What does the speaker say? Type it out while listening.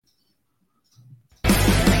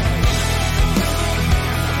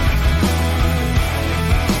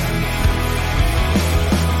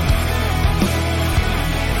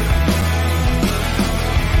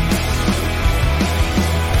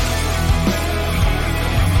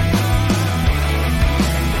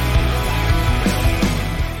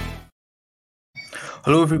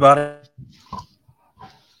Hello, everybody,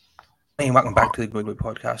 and welcome back to the Good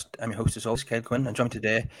Podcast. I'm your host, as always, Kyle Quinn, and joined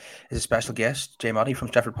today is a special guest, Jay Maddie from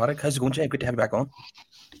Stratford Paddock. How's it going, Jay? Good to have you back on.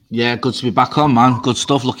 Yeah, good to be back on, man. Good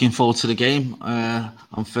stuff. Looking forward to the game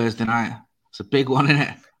on Thursday night. It's a big one, isn't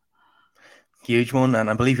it? Huge one, and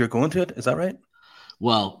I believe you're going to it. Is that right?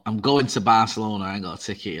 Well, I'm going to Barcelona. I ain't got a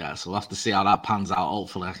ticket yet, so we'll have to see how that pans out.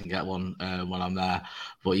 Hopefully, I can get one when I'm there.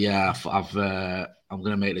 But yeah, I'm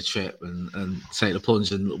going to make the trip and take the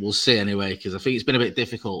plunge, and we'll see anyway. Because I think it's been a bit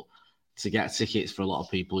difficult to get tickets for a lot of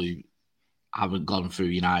people who haven't gone through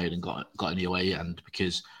United and got any away end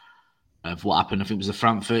because of what happened. I think it was the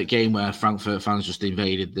Frankfurt game where Frankfurt fans just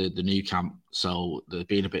invaded the new camp. So they're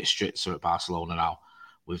being a bit stricter at Barcelona now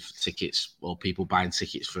with tickets or people buying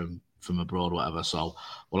tickets from abroad or whatever. So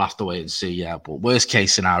we'll have to wait and see. Yeah, but worst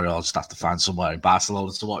case scenario, I'll just have to find somewhere in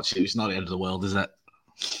Barcelona to watch it. It's not the end of the world, is it?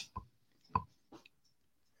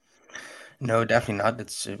 No, definitely not.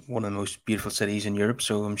 It's one of the most beautiful cities in Europe,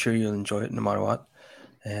 so I'm sure you'll enjoy it no matter what.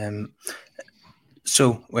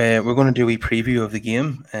 So we're going to do a preview of the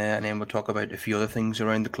game, and then we'll talk about a few other things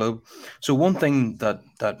around the club. So one thing that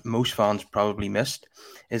most fans probably missed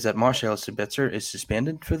is that Marcel Sabitzer is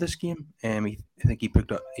suspended for this game. I think he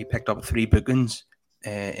picked up 3 bookings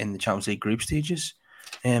in the Champions League group stages.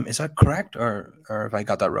 Is that correct, or have I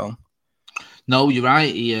got that wrong? No, you're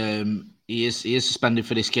right. He is suspended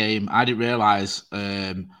for this game. I didn't realise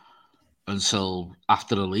until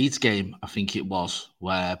after the Leeds game, I think it was,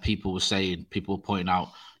 where people were pointing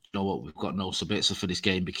out, you know what, we've got no Sabitzer for this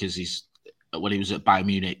game because when he was at Bayern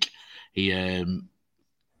Munich, he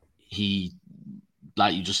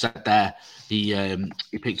like you just said there, he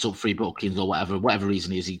picked up 3 bookings or whatever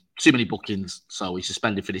reason is, he too many bookings, so he's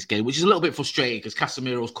suspended for this game, which is a little bit frustrating because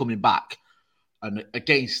Casemiro's coming back, and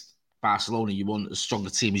against Barcelona, you want as strong a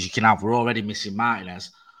team as you can have. We're already missing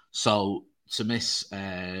Martinez, so to miss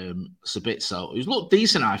Sabitzer, who's looked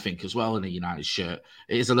decent, I think, as well in a United shirt,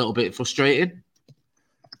 it is a little bit frustrating.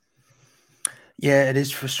 Yeah, it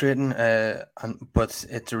is frustrating, but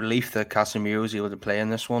it's a relief that Casemiro is able to play in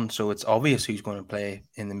this one. So it's obvious who's going to play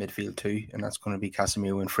in the midfield too, and that's going to be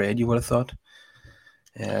Casemiro and Fred. You would have thought.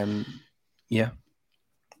 Yeah.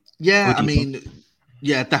 Yeah, I mean,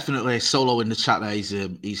 yeah, definitely. Solo in the chat there. He's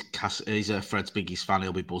a Fred's biggest fan.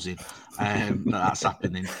 He'll be buzzing. That's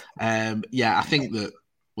happening. Yeah, I think that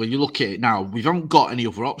when you look at it now, we haven't got any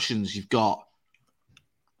other options. You've got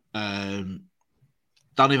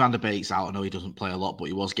Danny van der Beek's out. I know he doesn't play a lot, but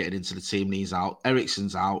he was getting into the team. And he's out.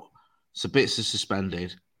 Eriksen's out. Sabitzer's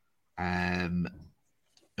suspended. Who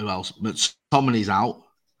else? McTominay's out.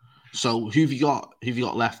 So who have you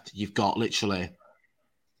got left? You've got literally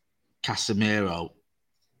Casemiro,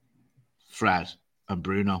 Fred, and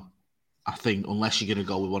Bruno. I think unless you're going to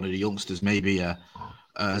go with one of the youngsters, maybe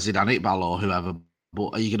Zidane Iqbal or whoever. But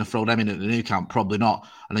are you going to throw them in at the new camp? Probably not.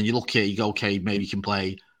 And then you look at it, you go, okay, maybe you can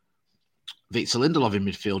play Victor Lindelof in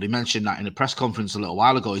midfield. He mentioned that in a press conference a little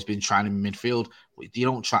while ago. He's been trying him in midfield. You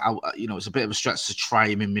don't try, it's a bit of a stretch to try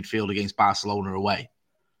him in midfield against Barcelona away.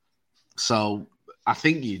 So I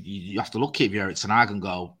think you have to look at Erik ten Hag and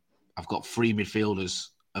go, I've got 3 midfielders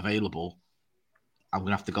available. I'm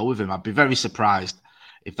going to have to go with him. I'd be very surprised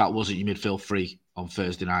if that wasn't your midfield 3 on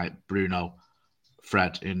Thursday night. Bruno,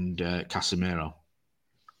 Fred, and Casemiro.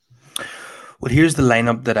 Well, here's the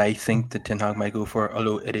lineup that I think that Ten Hag might go for,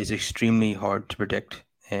 although it is extremely hard to predict.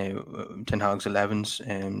 Ten Hag's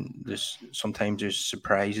 11s, sometimes there's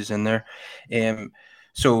surprises in there.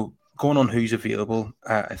 So going on who's available,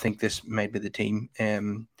 I think this might be the team.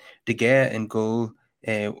 De Gea in goal,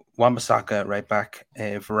 Wan-Bissaka at right back,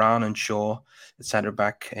 Varane and Shaw at centre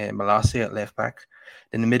back, Malacia at left back.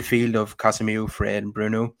 In the midfield of Casemiro, Fred, and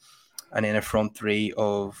Bruno, and then a front 3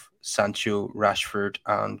 of Sancho, Rashford,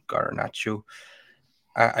 and Garnacho.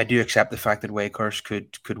 I do accept the fact that Weghorst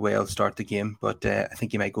could well start the game, but I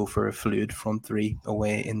think he might go for a fluid front 3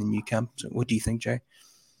 away in the new camp. So what do you think, Jay?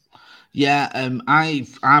 Yeah,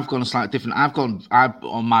 I've gone a slightly different. I've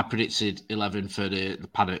on my predicted 11 for the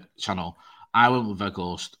Paddock channel. I went with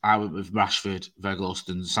Weghorst. I went with Rashford, Weghorst,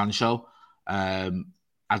 and Sancho. I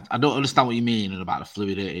don't understand what you mean about the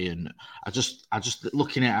fluidity, and I just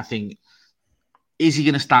looking at it, I think, is he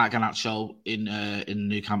going to start Garnacho in the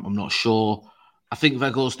new camp? I'm not sure. I think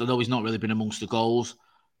Weghorst, although he's not really been amongst the goals,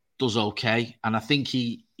 does okay, and I think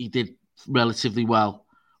he did relatively well.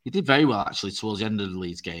 He did very well actually towards the end of the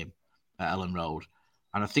Leeds game at Ellen Road,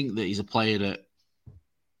 and I think that he's a player that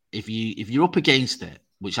if you're up against it,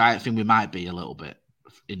 which I think we might be a little bit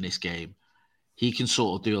in this game, he can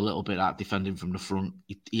sort of do a little bit of defending from the front.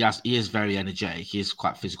 He is very energetic. He is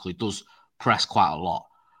quite physical. He does press quite a lot,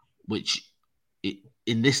 which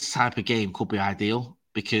in this type of game could be ideal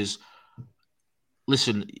because,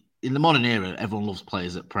 listen, in the modern era, everyone loves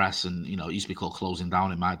players that press and, it used to be called closing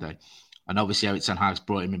down in my day. And obviously Erik ten Hag's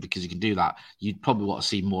brought him in because he can do that. You'd probably want to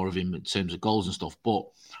see more of him in terms of goals and stuff, but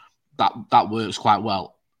that works quite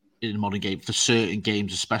well in the modern game for certain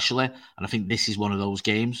games especially. And I think this is one of those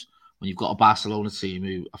games when you've got a Barcelona team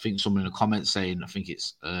who, I think someone in the comments saying, I think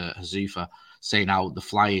it's Hazufa, saying how they're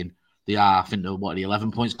flying. They are, I think they're,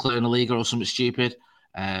 11 points clear in the league or something stupid.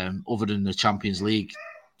 Other than the Champions League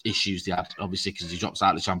issues they had, obviously, because he drops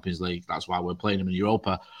out of the Champions League. That's why we're playing them in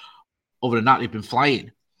Europa. Other than that, they've been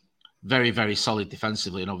flying. Very, very solid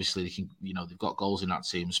defensively. And obviously, they can, they've got goals in that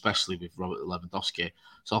team, especially with Robert Lewandowski.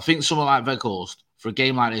 So I think someone like Weghorst, for a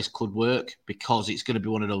game like this, could work because it's going to be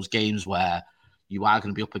one of those games where you are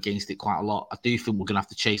going to be up against it quite a lot. I do think we're going to have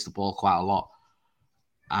to chase the ball quite a lot.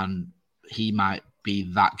 And he might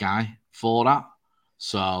be that guy for that.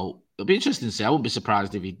 So it'll be interesting to see. I wouldn't be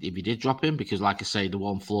surprised if he did drop him because, like I say, the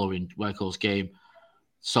one flaw in Weghorst's game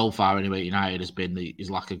so far, anyway, United has been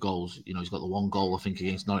his lack of goals. He's got the one goal, I think,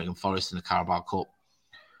 against Nottingham Forest in the Carabao Cup.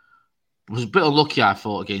 It was a bit unlucky, I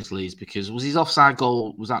thought, against Leeds because was his offside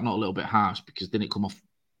goal, was that not a little bit harsh? Because didn't it come off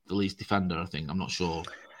the Leeds defender, I think? I'm not sure.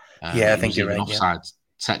 I think you're right. Offside,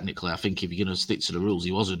 technically. I think if you're going to stick to the rules,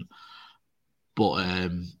 he wasn't. But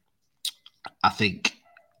I think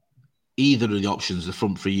either of the options, the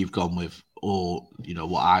front three you've gone with, or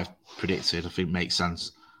what I've predicted, I think makes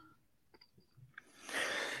sense.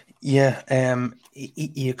 Yeah,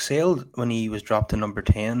 he excelled when he was dropped to number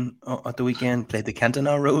 10 at the weekend. Played the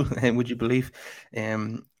Cantona role, would you believe?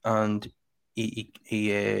 And he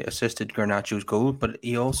assisted Garnacho's goal, but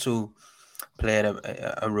he also played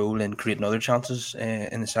a role in creating other chances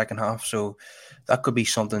in the second half. So that could be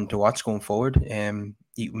something to watch going forward.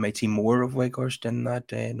 You might see more of Weghorst in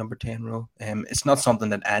that number 10 role. It's not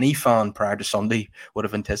something that any fan prior to Sunday would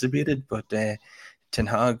have anticipated, but Ten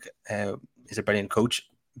Hag is a brilliant coach.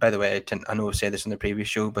 By the way, I know I've said this in the previous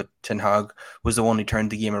show, but Ten Hag was the one who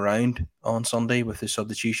turned the game around on Sunday with his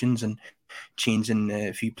substitutions and changing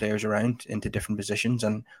a few players around into different positions.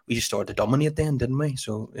 And we just started to dominate then, didn't we?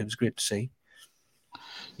 So it was great to see.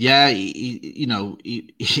 Yeah,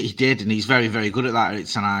 he did, and he's very, very good at that.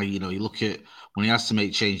 It's you look at when he has to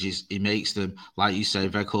make changes, he makes them. Like you say,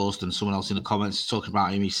 Weghorst and someone else in the comments is talking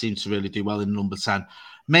about him. He seems to really do well in number 10.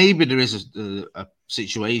 Maybe there is a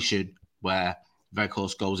situation where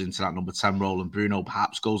Weghorst goes into that number 10 role and Bruno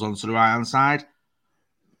perhaps goes onto the right-hand side.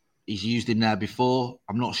 He's used him there before.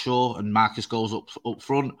 I'm not sure. And Marcus goes up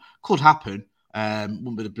front. Could happen.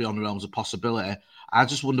 Wouldn't be beyond the realms of possibility. I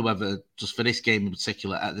just wonder whether, just for this game in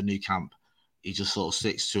particular at the new camp, he just sort of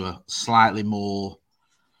sticks to a slightly more,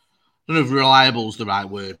 I don't know if reliable is the right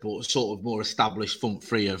word, but sort of more established front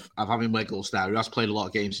three of having Weghorst there, who has played a lot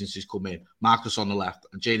of games since he's come in. Marcus on the left,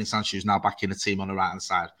 and Jadon Sancho is now back in the team on the right-hand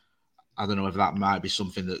side. I don't know if that might be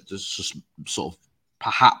something that just sort of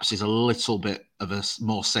perhaps is a little bit of a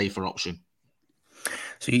more safer option.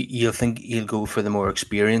 So you'll think he'll go for the more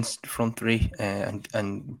experienced front three and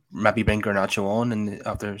maybe bring Garnacho on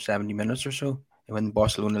after 70 minutes or so when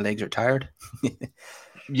Barcelona legs are tired?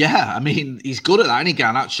 Yeah, I mean, he's good at that. Any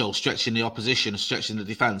Garnacho stretching the opposition, stretching the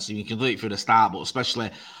defence. You can do it through the start, but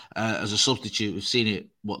especially as a substitute, we've seen it.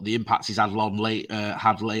 What the impacts he's had late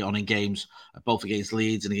on in games, both against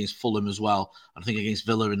Leeds and against Fulham as well. I think against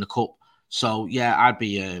Villa in the cup. So yeah, I'd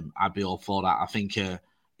be all for that. I think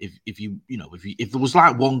if there was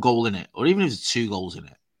like one goal in it, or even if there's 2 goals in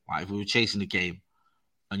it, like if we were chasing the game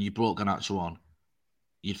and you brought Garnacho on,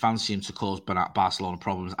 you'd fancy him to cause Barcelona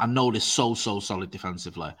problems. I know they're so solid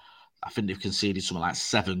defensively. I think they've conceded something like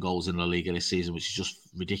 7 goals in La Liga this season, which is just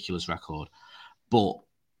ridiculous record. But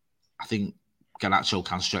I think Garnacho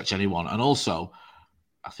can stretch anyone. And also,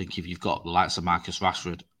 I think if you've got the likes of Marcus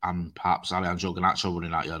Rashford and perhaps Alejandro Garnacho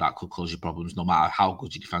running at you, that could cause you problems no matter how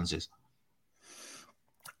good your defence is.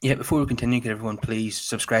 Yeah, before we continue, can everyone please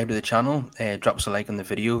subscribe to the channel, drop us a like on the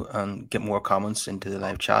video and get more comments into the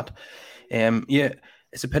live chat.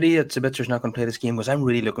 It's a pity that Sabitzer's not going to play this game because I'm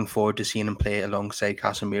really looking forward to seeing him play alongside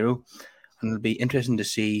Casemiro. And it'll be interesting to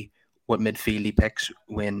see what midfield he picks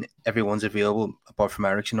when everyone's available, apart from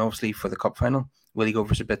Eriksen, obviously, for the cup final. Will he go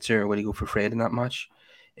for Sabitzer or will he go for Fred in that match?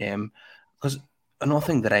 Because another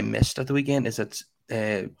thing that I missed at the weekend is that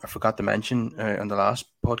I forgot to mention on the last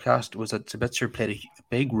podcast was that Sabitzer played a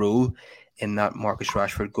big role in that Marcus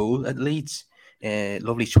Rashford goal at Leeds.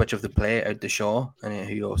 Lovely switch of the play out to Shaw,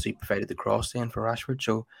 who obviously provided the cross then for Rashford.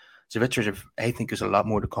 So Sabitzer, I think there's a lot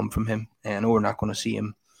more to come from him. I know we're not going to see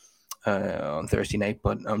him on Thursday night,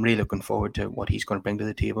 but I'm really looking forward to what he's going to bring to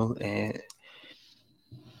the table in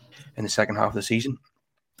the second half of the season.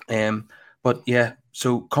 But yeah,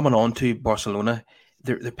 so coming on to Barcelona,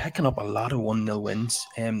 they're picking up a lot of 1-0 wins.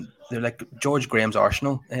 They're like George Graham's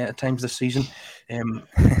Arsenal at times this season. Um,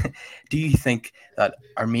 do you think that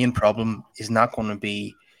our main problem is not going to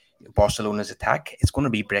be Barcelona's attack? It's going to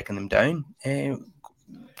be breaking them down,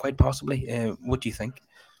 quite possibly. What do you think?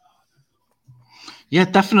 Yeah,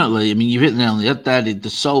 definitely. I mean, you've hit the nail on the head there. They're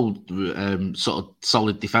so sort of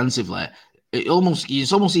solid defensively. It's almost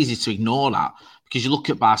easy to ignore that because you look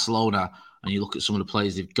at Barcelona and you look at some of the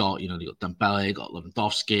players they've got. You know, they've got Dembele, they've got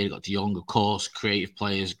Lewandowski, they've got De Jong, of course, creative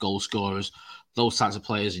players, goal scorers, those types of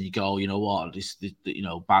players. And you go, you know what,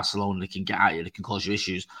 Barcelona, they can get at you, they can cause you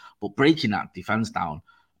issues. But breaking that defense down,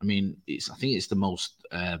 I mean, I think it's the most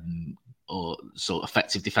or so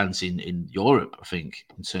effective defense in Europe. I think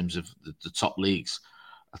in terms of the top leagues,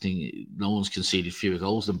 I think no one's conceded fewer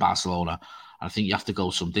goals than Barcelona. I think you have to go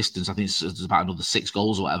some distance. I think it's about another 6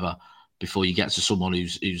 goals or whatever before you get to someone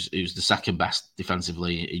who's the second best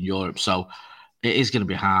defensively in Europe. So it is going to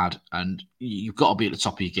be hard, and you've got to be at the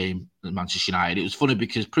top of your game at Manchester United. It was funny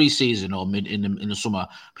because pre-season or in the summer,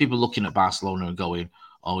 people looking at Barcelona and going,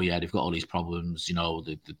 oh yeah, they've got all these problems, you know,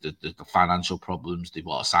 the financial problems. They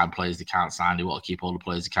want to sign players they can't sign. They want to keep all the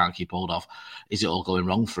players they can't keep hold of. Is it all going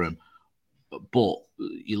wrong for them? But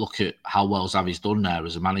you look at how well Xavi's done there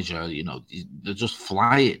as a manager. You know, they're just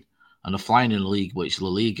flying, and they're flying in a league which La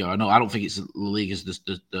Liga. I don't think it's La Liga as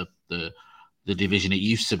the division it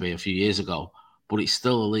used to be a few years ago, but it's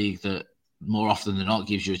still a league that more often than not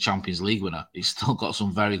gives you a Champions League winner. It's still got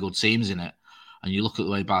some very good teams in it. And you look at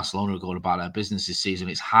the way Barcelona are going about their business this season,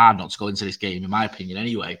 it's hard not to go into this game, in my opinion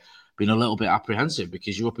anyway, being a little bit apprehensive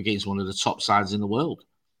because you're up against one of the top sides in the world.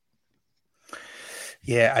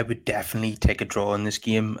 Yeah, I would definitely take a draw in this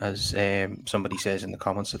game, as somebody says in the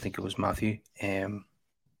comments. I think it was Matthew. A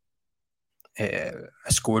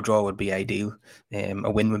score draw would be ideal. A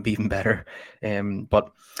win would be even better.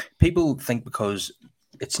 But people think because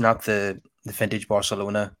it's not the vintage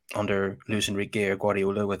Barcelona under Luis Enrique or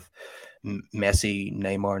Guardiola with Messi,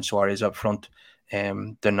 Neymar, and Suarez up front,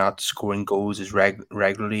 they're not scoring goals as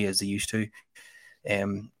regularly as they used to.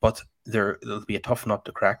 But there'll be a tough nut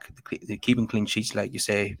to crack. They're keeping clean sheets, like you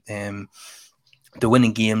say. They're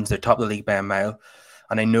winning games. They're top of the league by a mile.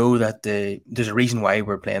 And I know that there's a reason why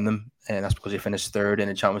we're playing them, and that's because they finished third in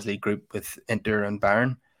the Champions League group with Inter and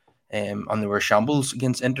Bayern. And there were shambles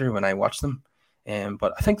against Inter when I watched them.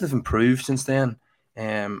 But I think they've improved since then.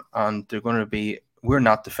 And they're going to be... We're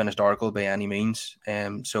not the finished article by any means.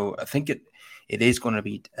 So I think it is going to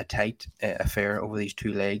be a tight affair over these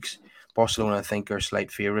 2 legs. Barcelona, I think, are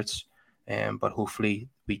slight favourites. But hopefully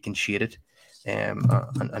we can shade it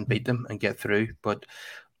and beat them and get through. But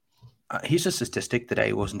here's a statistic that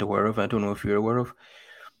I wasn't aware of. I don't know if you're aware of.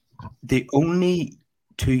 The only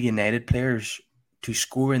 2 United players to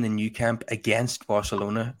score in the new camp against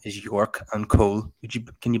Barcelona is York and Cole.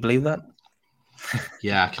 Can you believe that?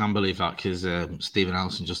 Yeah, I can believe that because Stephen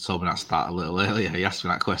Allison just told me that stat a little earlier. He asked me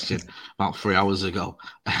that question about 3 hours ago.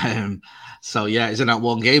 So yeah, it's in that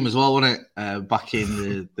one game as well, wasn't it? Back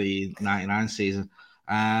in the 99 season.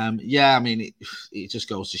 Yeah, I mean, it just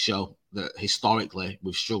goes to show that historically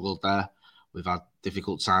we've struggled there. We've had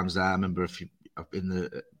difficult times there. I remember in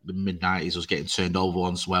the mid-90s, I was getting turned over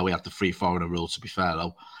once where we had the 3-4 rule, to be fair,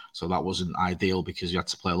 though. So that wasn't ideal because you had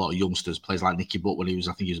to play a lot of youngsters. Players like Nicky Butt when I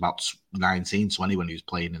think he was about 19, 20 when he was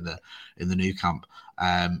playing in the new camp.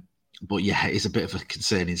 But yeah, it's a bit of a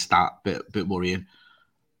concerning stat, bit worrying.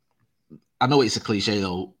 I know it's a cliche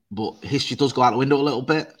though, but history does go out the window a little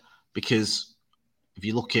bit because if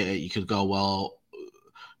you look at it, you could go, well,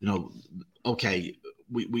 you know, okay,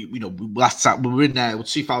 we last time we were in there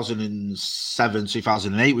 2007,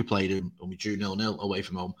 2008, we played him and we drew 0-0 away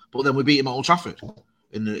from home, but then we beat him at Old Trafford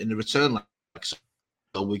in the return leg,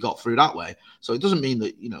 so we got through that way. So it doesn't mean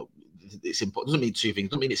that it's important. Doesn't mean 2 things.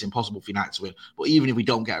 Doesn't mean it's impossible for United to win. But even if we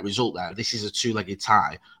don't get a result there, this is a 2-legged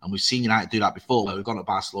tie, and we've seen United do that before, where we've gone to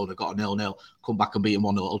Barcelona, got a 0-0, come back and beat them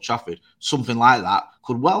 1-0 at Old Trafford. Something like that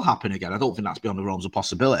could well happen again. I don't think that's beyond the realms of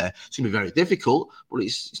possibility. It's going to be very difficult, but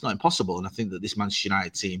it's not impossible. And I think that this Manchester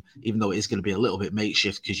United team, even though it is going to be a little bit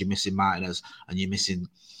makeshift because you're missing Martinez and you're missing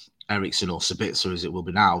Eriksen or Sabitzer as it will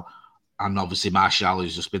be now, and obviously Martial,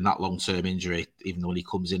 who's just been that long-term injury, even though when he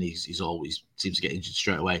comes in, he's always seems to get injured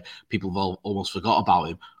straight away. People have almost forgot about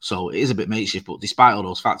him. So it is a bit makeshift, but despite all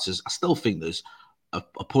those factors, I still think there's a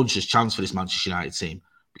puncher's chance for this Manchester United team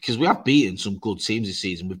because we have beaten some good teams this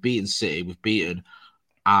season. We've beaten City, we've beaten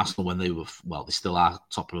Arsenal when they were, well, they still are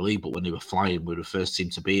top of the league, but when they were flying, we were the first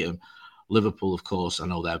team to beat them. Liverpool, of course, I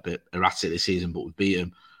know they're a bit erratic this season, but we've beat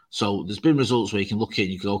them. So there's been results where you can look at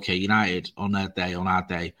and you go, okay, United on their day, on our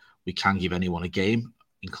day, we can give anyone a game.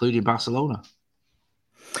 including Barcelona.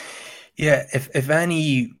 Yeah, if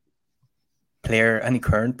any player, any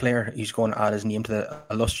current player, he's going to add his name to the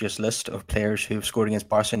illustrious list of players who've scored against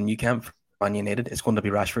Barca and Nou Camp for Man United, it's going to be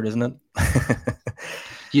Rashford, isn't it?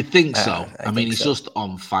 You'd think so. I mean, think he's so. just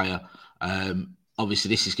on fire. Obviously,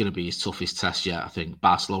 this is going to be his toughest test yet. I think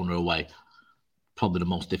Barcelona away, probably the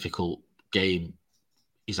most difficult game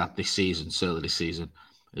he's had this season, certainly this season.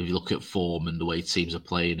 If you look at form and the way teams are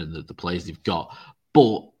playing and the players they've got.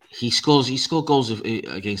 But he scored goals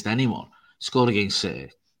against anyone. Scored against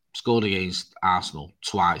City, scored against Arsenal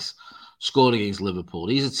twice, scored against Liverpool.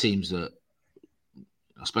 These are teams that,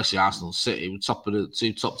 especially Arsenal, City, were top of the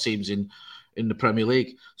two top teams in the Premier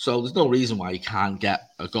League. So there's no reason why he can't get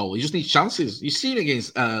a goal. He just needs chances. You've seen it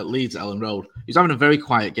against Leeds at Ellen Road. He's having a very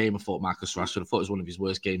quiet game, I thought, Marcus Rashford. I thought it was one of his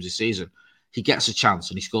worst games this season. He gets a chance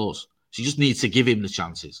and he scores. So you just need to give him the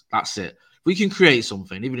chances. That's it. If we can create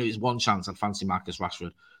something, even if it's one chance, I'd fancy Marcus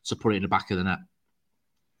Rashford to put it in the back of the net.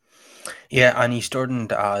 Yeah, and he's starting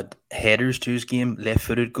to add headers to his game,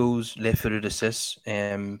 left-footed goals, left-footed assists.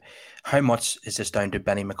 How much is this down to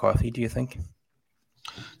Benny McCarthy, do you think?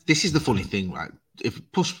 This is the funny thing, right? If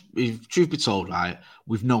truth be told, right,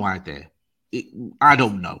 we've no idea. I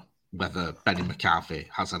don't know whether Benny McCarthy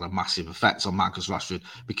has had a massive effect on Marcus Rashford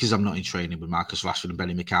because I'm not in training with Marcus Rashford and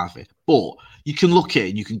Benny McCarthy. But you can look at it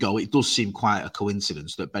and you can go, it does seem quite a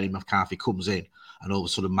coincidence that Benny McCarthy comes in and all of a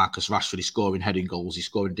sudden Marcus Rashford is scoring heading goals, he's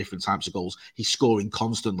scoring different types of goals, he's scoring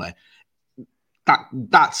constantly.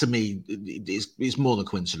 That to me is more than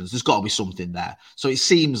coincidence. There's got to be something there. So it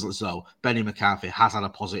seems as though Benny McCarthy has had a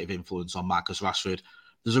positive influence on Marcus Rashford.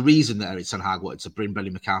 There's a reason that Erik Ten Hag wanted to bring Benny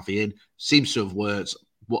McCarthy in. Seems to have worked.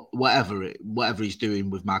 Whatever he's doing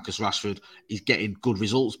with Marcus Rashford, he's getting good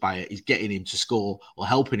results by it. He's getting him to score or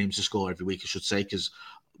helping him to score every week, I should say, because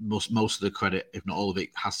most of the credit, if not all of it,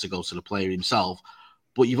 has to go to the player himself.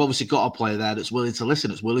 But you've obviously got a player there that's willing to listen,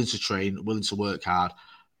 that's willing to train, willing to work hard.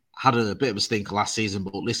 Had a bit of a stinker last season,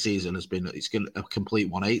 but this season it's been a complete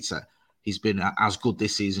 180. He's been as good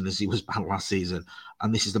this season as he was bad last season.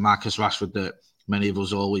 And this is the Marcus Rashford that many of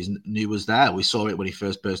us always knew was there. We saw it when he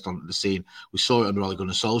first burst onto the scene. We saw it under Ole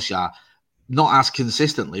Gunnar Solskjaer. Not as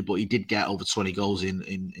consistently, but he did get over 20 goals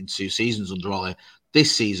in 2 seasons under Ole.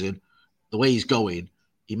 This season, the way he's going,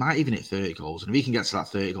 he might even hit 30 goals. And if he can get to that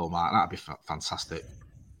 30 goal mark, that'd be fantastic.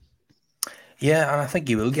 Yeah, and I think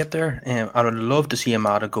he will get there. I would love to see him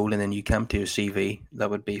add a goal in the Nou Camp to his CV.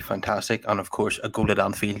 That would be fantastic. And of course, a goal at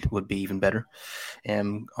Anfield would be even better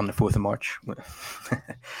on the 4th of March.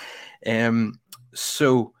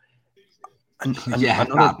 So,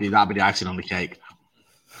 that'd be the icing on the cake.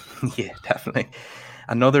 Yeah, definitely.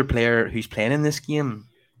 Another player who's playing in this game,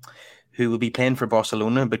 who will be playing for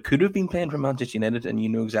Barcelona, but could have been playing for Manchester United, and you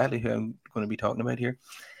know exactly who I'm going to be talking about here,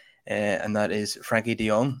 and that is Frankie de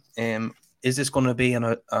Jong. Is this going to be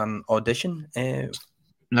an audition?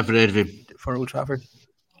 Never heard of him. For Old Trafford?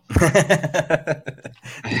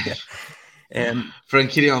 Yeah.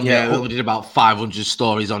 Frankie de Jong, we only did about 500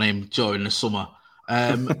 stories on him during the summer.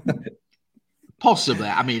 Possibly.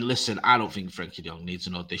 I mean, listen, I don't think Frankie de Jong needs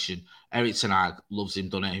an audition. Erik Ten Hag loves him,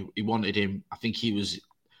 doesn't he? He wanted him. I think he was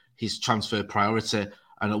his transfer priority.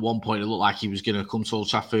 And at one point, it looked like he was going to come to Old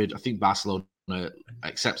Trafford. I think Barcelona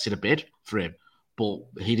accepted a bid for him. But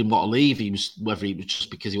he didn't want to leave. Whether he was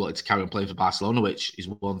just because he wanted to carry on playing for Barcelona, which is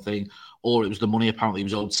one thing, or it was the money. Apparently, he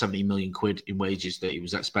was owed 70 million quid in wages that he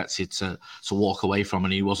was expected to walk away from,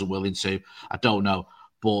 and he wasn't willing to. I don't know,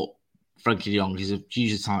 but Frankie de Jong, he's a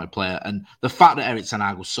hugely talented player, and the fact that Erik Ten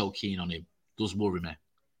Hag was so keen on him does worry me.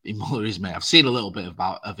 It worries me. I've seen a little bit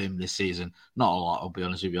of him this season, not a lot, I'll be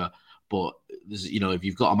honest with you. But if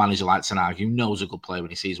you've got a manager like Ten Hag who knows a good player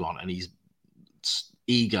when he sees one, and he's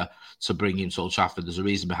eager to bring him to Old Trafford, there's a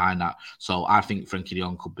reason behind that. So I think Frankie de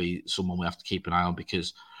Jong could be someone we have to keep an eye on,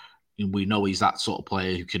 because we know he's that sort of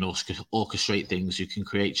player who can orchestrate things, who can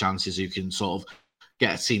create chances, who can sort of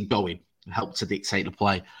get a team going and help to dictate the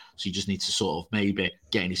play. So you just need to sort of maybe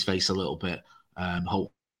get in his face a little bit.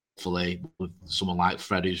 Hopefully with someone like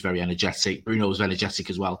Fred, who's very energetic, Bruno's energetic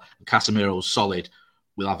as well, and Casemiro's solid,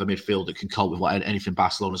 we'll have a midfield that can cope with anything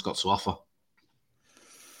Barcelona's got to offer.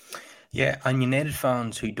 Yeah, and United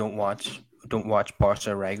fans who don't watch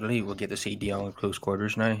Barca regularly will get to see de Jong at close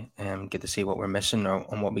quarters now, and get to see what we're missing or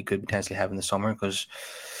what we could potentially have in the summer. Because,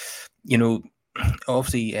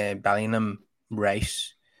 obviously Bellingham,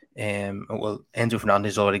 Rice, Enzo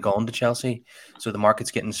Fernandez is already gone to Chelsea, so the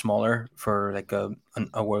market's getting smaller for like a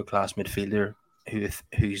world class midfielder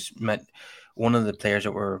who's met. One of the players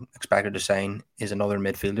that we're expected to sign is another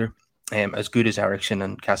midfielder. As good as Eriksen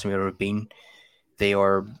and Casemiro have been, They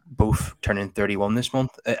are both turning 31 this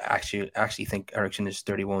month. I actually think Eriksen is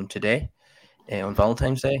 31 today, on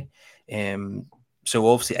Valentine's Day. So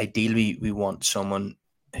obviously, ideally, we want someone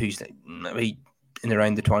who's maybe in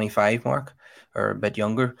around the 25 mark or a bit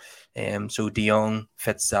younger. So De Jong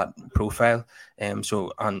fits that profile. And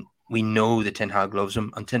we know that Ten Hag loves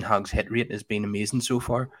him, and Ten Hag's hit rate has been amazing so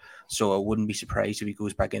far. So I wouldn't be surprised if he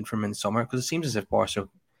goes back in for him in the summer, because it seems as if Barca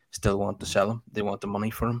still want to sell him. They want the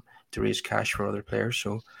money for him to raise cash for other players.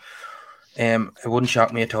 So it wouldn't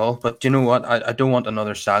shock me at all. But do you know what? I don't want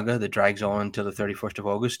another saga that drags on until the 31st of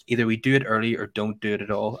August. Either we do it early or don't do it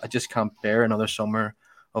at all. I just can't bear another summer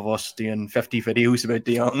of us doing 50 videos about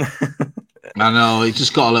De Jong. I know, it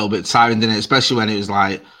just got a little bit tiring, didn't it? Especially when it was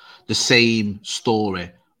like the same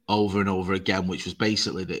story over and over again, which was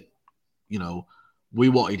basically that, we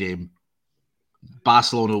wanted him.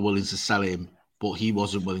 Barcelona were willing to sell him, but he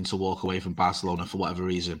wasn't willing to walk away from Barcelona for whatever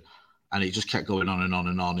reason. And it just kept going on and on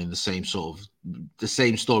and on in the same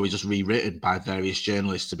story, just rewritten by various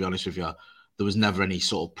journalists, to be honest with you. There was never any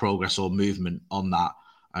sort of progress or movement on that.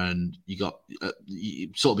 And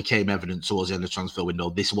it sort of became evident towards the end of the transfer window,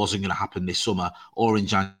 this wasn't going to happen this summer or in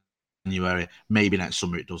January. Maybe next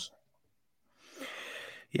summer it does.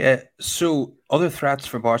 Yeah, so other threats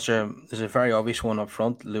for Barca, there's a very obvious one up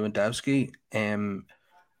front, Lewandowski.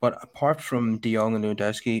 But apart from De Jong and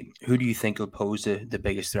Lewandowski, who do you think will pose the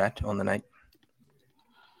biggest threat on the night?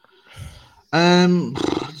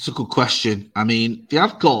 It's a good question. I mean,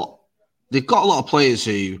 they've got a lot of players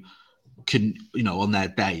who can, on their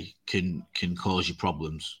day can cause you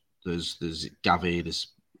problems. There's Gavi, there's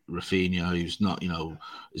Rafinha, who's not,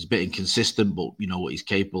 is a bit inconsistent, but you know what he's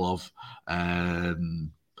capable of.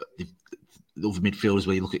 The other midfielders,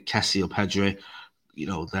 where you look at Kessie or Pedri,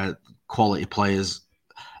 they're quality players.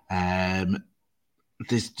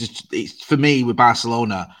 It's for me with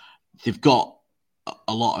Barcelona, they've got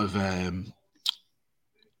a lot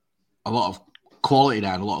of quality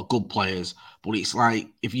there and a lot of good players. But it's like,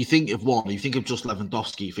 if you think of one, you think of just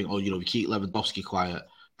Lewandowski, you think, we keep Lewandowski quiet,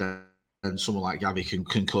 then someone like Gavi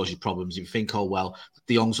can cause you problems. If you think,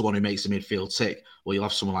 De Jong's the one who makes the midfield tick, well, you'll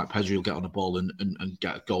have someone like Pedri who'll get on the ball and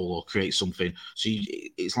get a goal or create something. So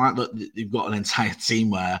it's like that you've got an entire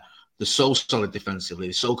team where they're so solid defensively,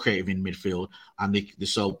 they're so creative in midfield, and they're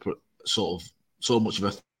so much of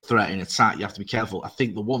a threat in attack. You have to be careful. I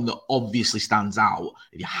think the one that obviously stands out,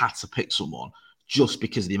 if you had to pick someone, just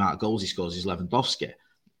because of the amount of goals he scores, is Lewandowski.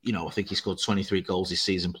 I think he scored 23 goals this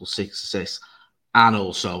season plus 6 assists. And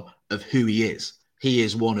also of who he is. He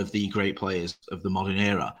is one of the great players of the modern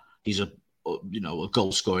era. He's a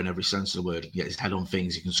goal scorer in every sense of the word. He can get his head on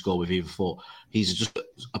things. He can score with either foot. He's just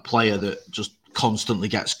a player that just constantly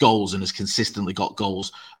gets goals and has consistently got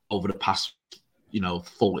goals over the past,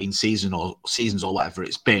 14 seasons or whatever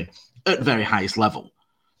it's been at the very highest level.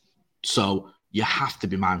 So you have to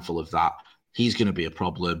be mindful of that. He's going to be a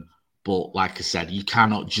problem. But like I said, you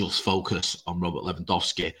cannot just focus on Robert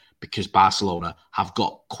Lewandowski, because Barcelona have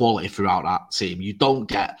got quality throughout that team. You don't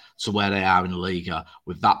get to where they are in the Liga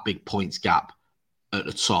with that big points gap at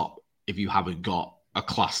the top if you haven't got a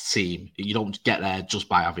class team. You don't get there just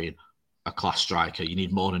by having a class striker. You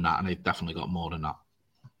need more than that, and they've definitely got more than that.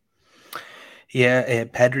 Yeah,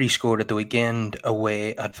 Pedri scored at the weekend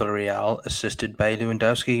away at Villarreal, assisted by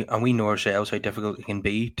Lewandowski, and we know ourselves how difficult it can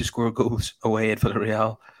be to score goals away at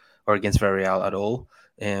Villarreal or against Villarreal at all.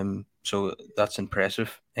 So that's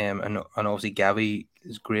impressive. And obviously Gavi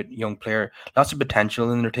is a great young player. Lots of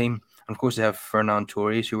potential in their team. And of course they have Ferran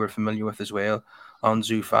Torres, who we're familiar with as well.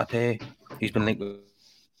 Ansu Fati, who's been linked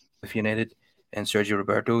with United, and Sergio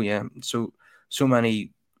Roberto. Yeah, so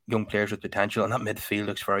many young players with potential, and that midfield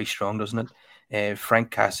looks very strong, doesn't it?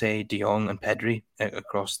 Frank Kessie, De Jong, and Pedri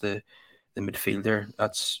across the midfield there.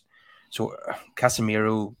 That's so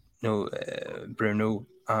Casemiro, Bruno,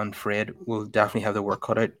 and Fred will definitely have their work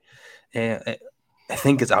cut out. I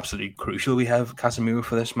think it's absolutely crucial we have Casemiro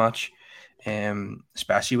for this match,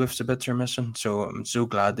 especially with Sabitzer missing. So I'm so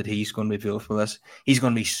glad that he's going to be available for this. He's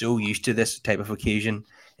going to be so used to this type of occasion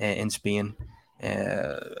in Spain.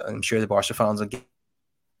 I'm sure the Barca fans will give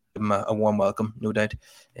him a warm welcome, no doubt,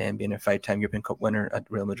 being a 5-time European Cup winner at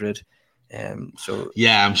Real Madrid. So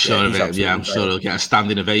yeah, I'm sure of it. Yeah, I'm sure he'll get a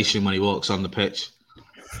standing ovation when he walks on the pitch.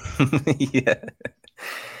 Yeah.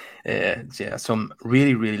 So I'm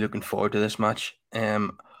really, really looking forward to this match.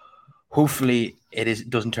 Hopefully it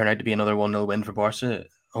doesn't turn out to be another 1-0 win for Barca.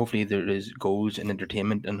 Hopefully there is goals and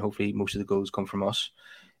entertainment, and hopefully most of the goals come from us.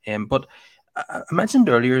 But I mentioned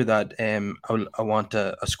earlier that I want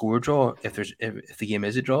a score draw if the game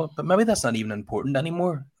is a draw, but maybe that's not even important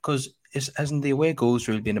anymore, because hasn't the away goals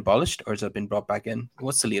rule been abolished, or has it been brought back in?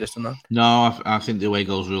 What's the latest on that? No, I think the away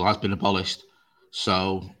goals rule has been abolished.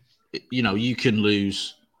 So, you can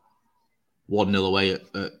lose 1-0 away at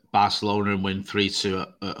Barcelona and win 3-2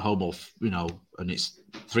 at home, and it's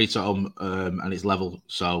 3-2 at home and it's level.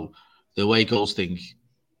 So the away goals thing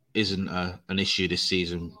isn't an issue this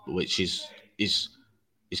season, which is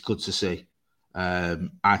good to see.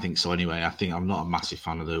 I think so anyway. I think I'm not a massive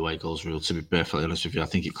fan of the away goals rule, to be perfectly honest with you. I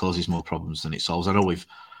think it causes more problems than it solves. I know we've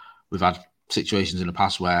had situations in the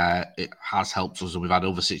past where it has helped us, and we've had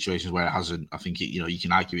other situations where it hasn't. I think you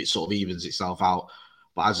can argue it sort of evens itself out,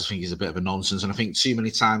 but I just think it's a bit of a nonsense. And I think too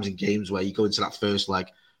many times in games where you go into that first leg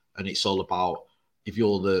and it's all about, if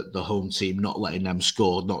you're the home team, not letting them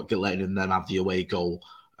score, not letting them have the away goal.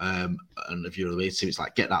 And if you're the away team, it's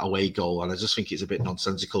like, get that away goal. And I just think it's a bit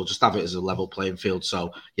nonsensical. Just have it as a level playing field.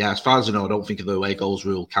 So yeah, as far as I know, I don't think the away goals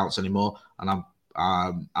rule counts anymore, and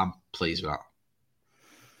I'm pleased with that.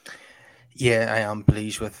 Yeah, I am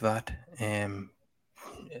pleased with that.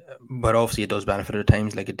 But obviously, it does benefit at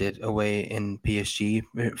times, like it did away in PSG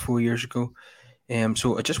 4 years ago.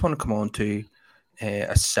 So I just want to come on to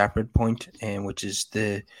a separate point, which is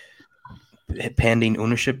the pending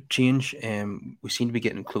ownership change. We seem to be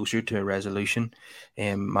getting closer to a resolution.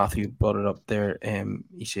 Matthew brought it up there.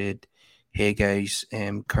 He said, "Hey guys,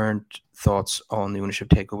 current thoughts on the ownership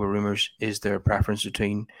takeover rumors? Is there a preference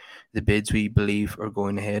between the bids we believe are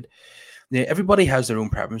going ahead?" Now, everybody has their own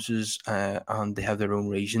preferences and they have their own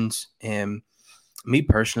reasons. Me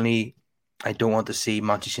personally, I don't want to see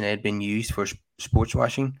Manchester United being used for sports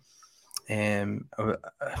washing.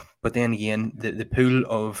 But then again, the pool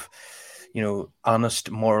of honest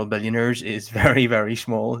moral billionaires is very, very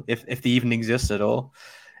small, if they even exist at all.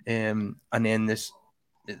 And then this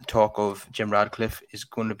talk of Jim Radcliffe is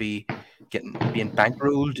going to be being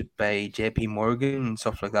bankrolled by JP Morgan and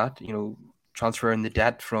stuff like that, transferring the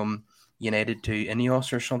debt from United to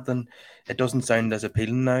Ineos or something. It doesn't sound as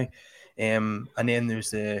appealing now. And then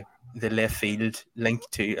there's the left field link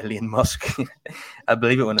to Elon Musk. I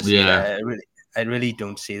believe it when I see it. I really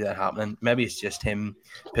don't see that happening. Maybe it's just him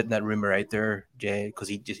putting that rumor out there, Jay, because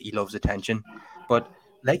he loves attention. But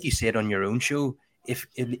like you said on your own show, if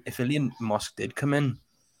Elon Musk did come in,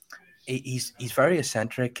 he's very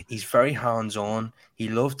eccentric. He's very hands-on. He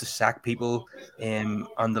loves to sack people. And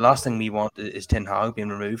the last thing we want is Ten Hag being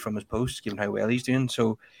removed from his post, given how well he's doing.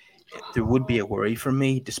 So there would be a worry for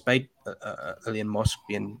me, despite Elon Musk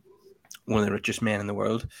being one of the richest men in the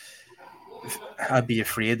world. I'd be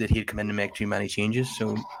afraid that he'd come in and make too many changes.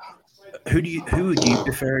 So who would you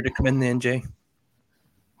prefer to come in then, Jay?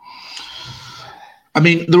 I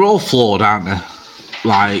mean, they're all flawed, aren't they?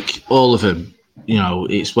 Like, all of them.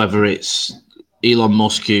 It's whether it's Elon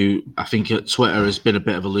Musk, who I think at Twitter has been a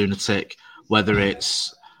bit of a lunatic, whether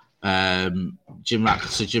it's Jim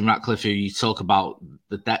Ratcliffe, who you talk about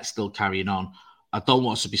the debt still carrying on. I don't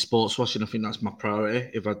want us to be sports washing. I think that's my priority.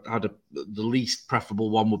 If I had the least preferable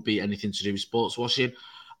one would be anything to do with sports washing.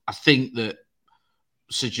 I think that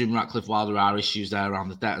Sir Jim Ratcliffe, while there are issues there around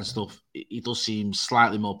the debt and stuff, he does seem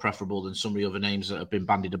slightly more preferable than some of the other names that have been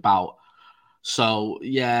bandied about. So,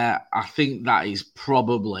 yeah, I think that is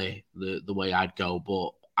probably the way I'd go. But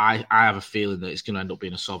I have a feeling that it's going to end up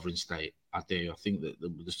being a sovereign state. I do. I think that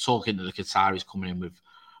there's talking that the Qataris coming in with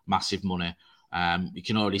massive money. You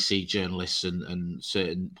can already see journalists and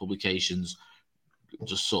certain publications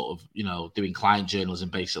just sort of, doing client journalism,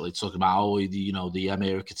 basically talking about, the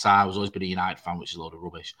Emir of Qatar has always been a United fan, which is a load of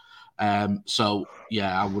rubbish. So,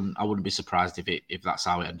 yeah, I wouldn't be surprised if that's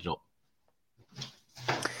how it ended up.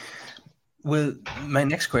 Well, my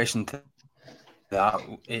next question to that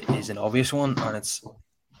is an obvious one, and it's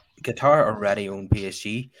Qatar already own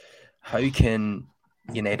PSG. How can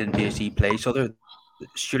United and PSG play each other?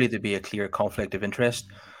 Surely there'd be a clear conflict of interest.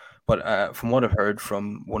 But from what I've heard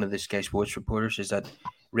from one of the Sky Sports reporters is that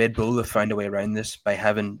Red Bull have found a way around this by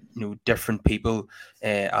having different people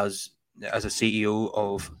as a CEO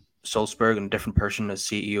of Salzburg and a different person as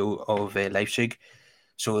CEO of Leipzig.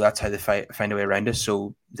 So that's how they find a way around this.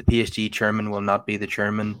 So the PSG chairman will not be the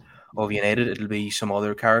chairman of United. It'll be some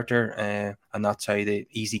other character. And that's how they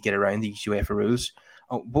easily get around these UEFA rules.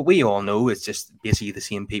 But we all know it's just basically the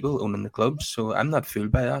same people owning the clubs. So I'm not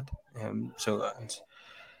fooled by that.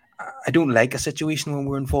 I don't like a situation when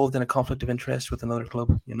we're involved in a conflict of interest with another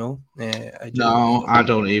club, I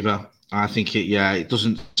don't either. I think it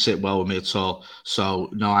doesn't sit well with me at all. So,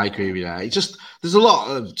 no, I agree with that. It's just, there's a lot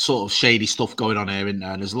of sort of shady stuff going on here, isn't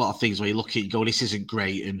there? And there's a lot of things where you look at it, you go, this isn't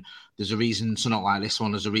great. And there's a reason to not like this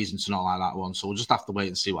one. There's a reason to not like that one. So we'll just have to wait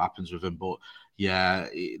and see what happens with them. But yeah,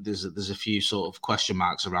 there's a few sort of question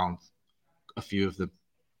marks around a few of them.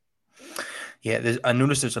 Yeah, I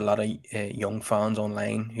noticed there's a lot of young fans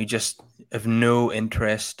online who just have no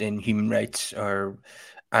interest in human rights or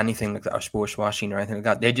anything like that, or sports washing or anything like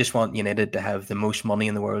that. They just want United to have the most money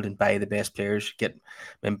in the world and buy the best players, get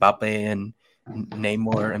Mbappe and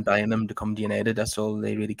Neymar and buying them to come to United. That's all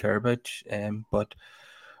they really care about. But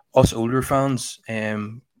us older fans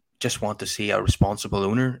just want to see a responsible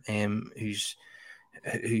owner who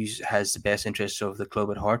has the best interests of the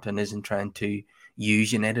club at heart and isn't trying to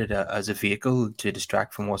use United as a vehicle to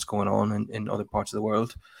distract from what's going on in other parts of the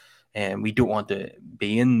world. And we don't want to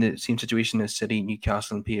be in the same situation as City,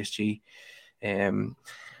 Newcastle, and PSG. And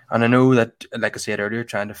I know that, like I said earlier,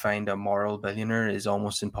 trying to find a moral billionaire is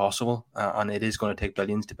almost impossible, and it is going to take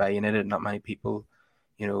billions to buy United. Not many people,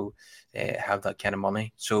 have that kind of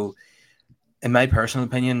money. So, in my personal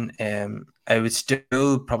opinion, I would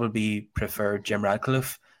still probably prefer Jim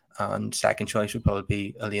Radcliffe, and second choice would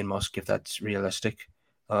probably be Elon Musk if that's realistic.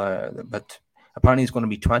 But apparently, it's going to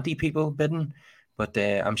be 20 people bidding, but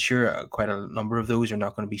I'm sure quite a number of those are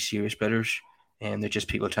not going to be serious bidders, and they're just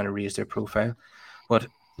people trying to raise their profile. But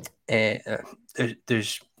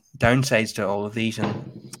there's downsides to all of these,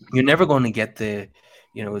 and you're never going to get the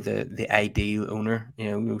ideal owner.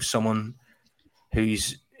 Someone who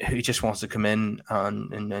just wants to come in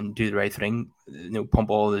and do the right thing.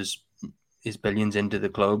 Pump all his billions into the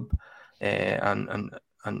club, and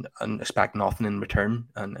expect nothing in return.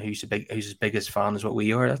 And who's as big as fan as what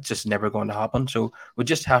we are. That's just never going to happen. So we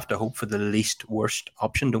just have to hope for the least worst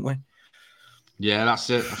option, don't we? Yeah, that's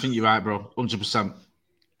it. I think you're right, bro. 100%.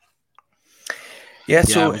 Yeah,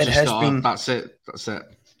 so it has been. That's it.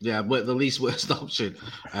 Yeah, but the least worst option.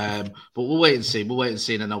 But we'll wait and see.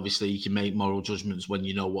 And then obviously you can make moral judgments when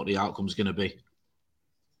you know what the outcome's going to be.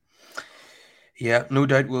 Yeah, no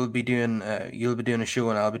doubt we'll be doing. You'll be doing a show,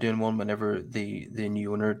 and I'll be doing one whenever the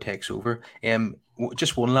new owner takes over.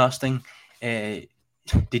 Just one last thing. Did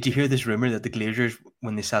you hear this rumor that the Glazers,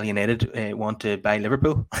 when they sell United, want to buy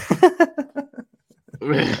Liverpool?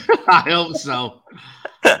 I hope so.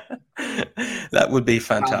 That would be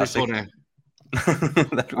fantastic.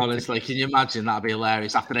 Honestly, can you imagine? That'd be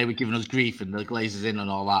hilarious. After they were giving us grief and the Glazers in and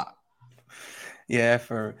all that. Yeah,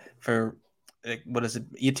 for what is it?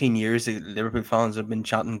 18 years, the Liverpool fans have been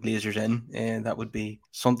chanting Glazers in, and that would be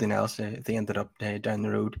something else if they ended up down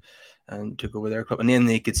the road and took over their club. And then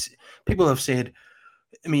people have said,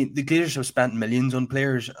 I mean, the Glazers have spent millions on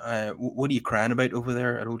players. What are you crying about over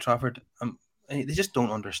there at Old Trafford? They just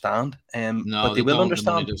don't understand. No, but they will understand.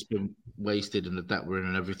 The money that's been wasted and the debt we're in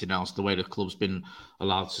and everything else. The way the club's been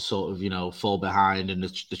allowed to sort of, fall behind in the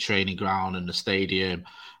training ground and the stadium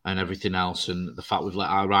and everything else, and the fact we've let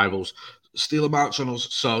our rivals steal a march on us.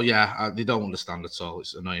 So yeah, they don't understand at all.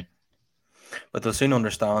 It's annoying. But they'll soon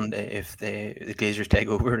understand if the Glazers take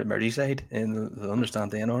over at Merseyside, and they'll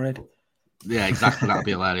understand then, all right. Yeah, exactly. That'd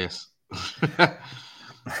be hilarious.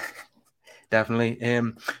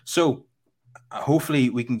 Definitely. So hopefully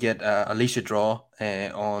we can get at least a draw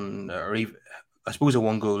on, or even, I suppose a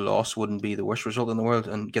 1-goal loss wouldn't be the worst result in the world,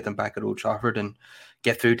 and get them back at Old Trafford and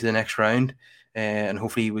get through to the next round. And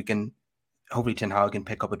hopefully Ten Hag can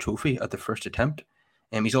pick up a trophy at the first attempt.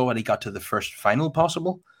 He's already got to the first final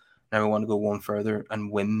possible. Now we want to go one further and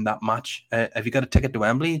win that match. Have you got a ticket to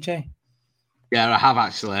Wembley, Jay? Yeah, I have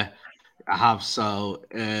actually. I have. So,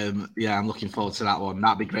 yeah, I'm looking forward to that one.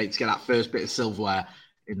 That'd be great to get that first bit of silverware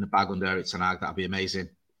in the bag under Erik Ten Hag. That'd be amazing.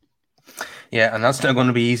 Yeah, and that's not going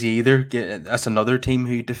to be easy either. That's another team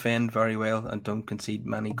who defend very well and don't concede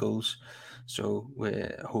many goals. So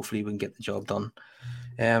hopefully we can get the job done.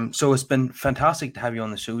 So it's been fantastic to have you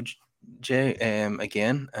on the show, Jay,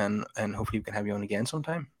 again, and hopefully we can have you on again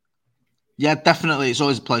sometime. Yeah, definitely. It's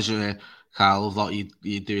always a pleasure, Kyle. Love what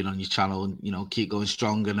you're doing on your channel, and keep going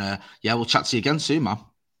strong. And yeah, we'll chat to you again soon, man.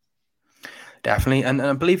 Definitely, and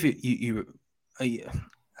I believe you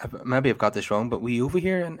maybe I've got this wrong, but were you over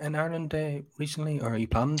here in Ireland recently, or are you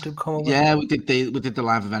planning to come over? Yeah, we did the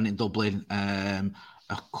live event in Dublin.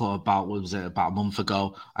 About a month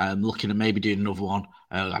ago. Looking at maybe doing another one.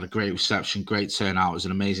 Had a great reception, great turnout. It was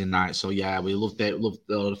an amazing night. So yeah, we loved it. Loved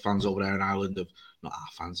all the fans over there in Ireland, of not our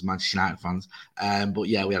fans, Manchester United fans. But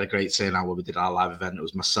yeah, we had a great turnout where we did our live event. It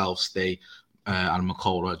was myself, Steve, and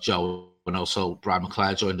McCullough, Joe, and also Brian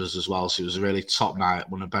McClare joined us as well. So it was a really top night,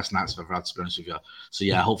 one of the best nights I've ever had, to be honest with you. So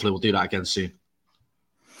yeah, hopefully we'll do that again soon.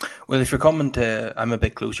 Well, if you're coming to, I'm a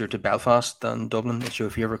bit closer to Belfast than Dublin, so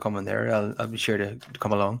if you're ever coming there, I'll be sure to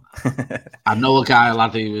come along. I know a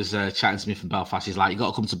lad who was chatting to me from Belfast. He's like, you got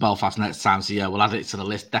to come to Belfast next time. So yeah, we'll add it to the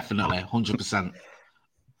list, definitely, 100%.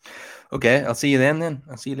 Okay, I'll see you then.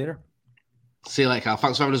 I'll see you later. See you later, Carl.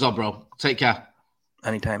 Thanks for having us on, bro. Take care.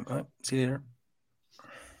 Anytime. All right, see you later.